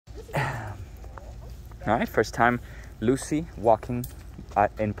All right, first time Lucy walking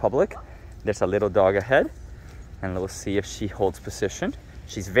in public. There's a little dog ahead, and we'll see if she holds position.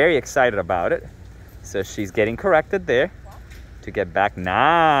 She's very excited about it, so she's getting corrected there to get back.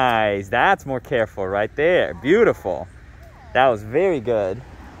 Nice, that's more careful right there. Beautiful, that was very good.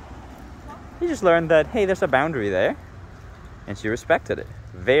 You just learned that, hey, there's a boundary there, and she respected it.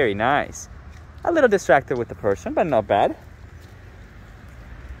 Very nice. A little distracted with the person, but not bad.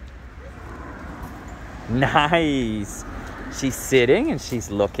 Nice. She's sitting and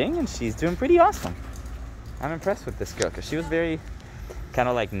she's looking and she's doing pretty awesome. I'm impressed with this girl because she was very kind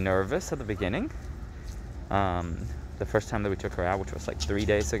of like nervous at the beginning. The first time that we took her out, which was like 3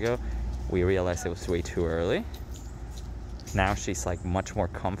 days ago, we realized it was way too early. Now she's like much more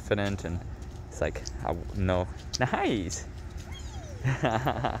confident and it's like, no, nice.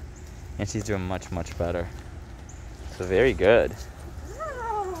 And she's doing much, much better. So very good.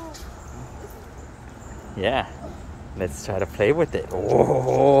 Yeah, let's try to play with it.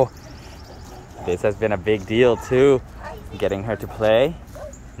 Oh, this has been a big deal too, getting her to play.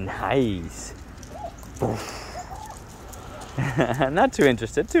 Nice. Not too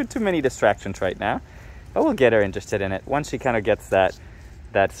interested, too many distractions right now, but we'll get her interested in it once she kind of gets that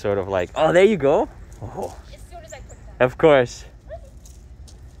sort of like, oh, there you go. Oh. As soon as I put it down. Of course.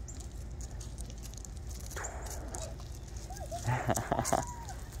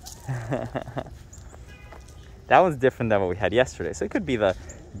 That one's different than what we had yesterday, so it could be the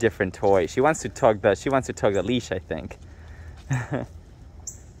different toy. She wants to tug the leash, I think.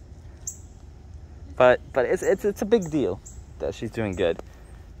 but it's a big deal that she's doing good.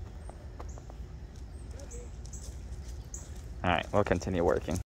 All right, we'll continue working.